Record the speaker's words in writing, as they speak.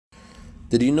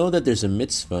Did you know that there's a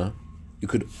mitzvah you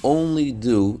could only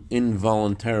do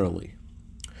involuntarily?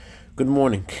 Good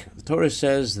morning. The Torah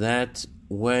says that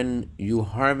when you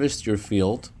harvest your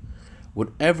field,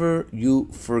 whatever you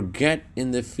forget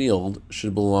in the field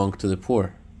should belong to the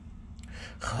poor.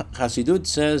 Chassidut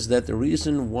says that the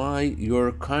reason why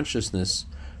your consciousness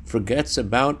forgets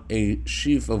about a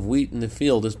sheaf of wheat in the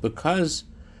field is because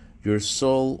your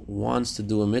soul wants to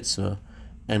do a mitzvah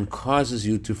and causes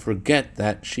you to forget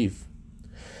that sheaf.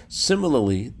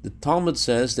 Similarly, the Talmud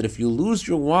says that if you lose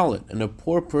your wallet and a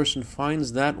poor person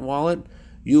finds that wallet,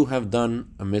 you have done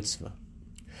a mitzvah.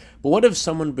 But what if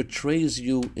someone betrays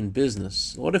you in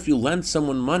business? What if you lend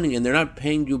someone money and they're not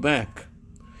paying you back?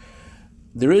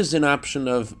 There is an option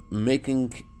of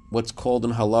making what's called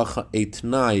in halacha a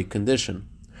t'nai, condition.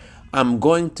 I'm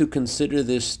going to consider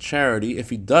this charity if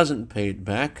he doesn't pay it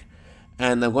back,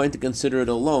 and I'm going to consider it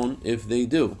a loan if they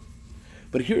do.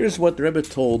 But here's what the Rebbe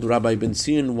told Rabbi Ben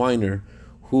Zion Weiner,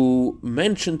 who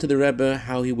mentioned to the Rebbe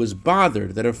how he was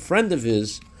bothered that a friend of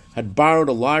his had borrowed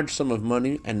a large sum of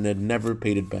money and had never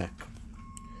paid it back.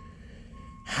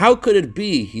 How could it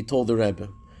be, he told the Rebbe,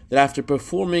 that after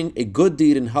performing a good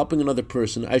deed and helping another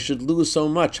person, I should lose so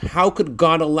much? How could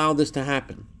God allow this to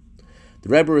happen? The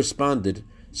Rebbe responded,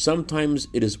 sometimes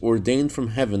it is ordained from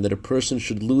heaven that a person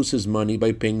should lose his money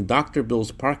by paying doctor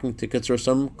bills, parking tickets, or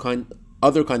some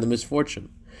other kind of misfortune.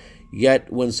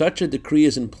 Yet, when such a decree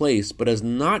is in place but has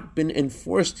not been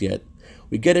enforced yet,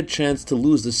 we get a chance to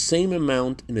lose the same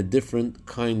amount in a different,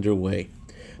 kinder way,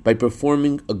 by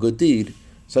performing a good deed,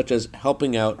 such as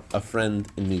helping out a friend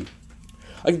in need.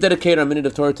 I can dedicate our minute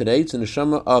of Torah today to the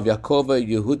neshama of Yaakova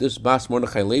Yehudis Bas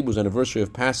Mordechai Leib, whose anniversary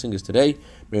of passing is today.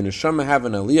 May neshama have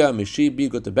an aliyah, may she be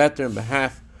good to better in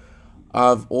behalf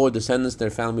of all descendants, their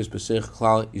families, B'seich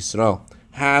Klal Yisrael.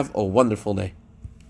 Have a wonderful day.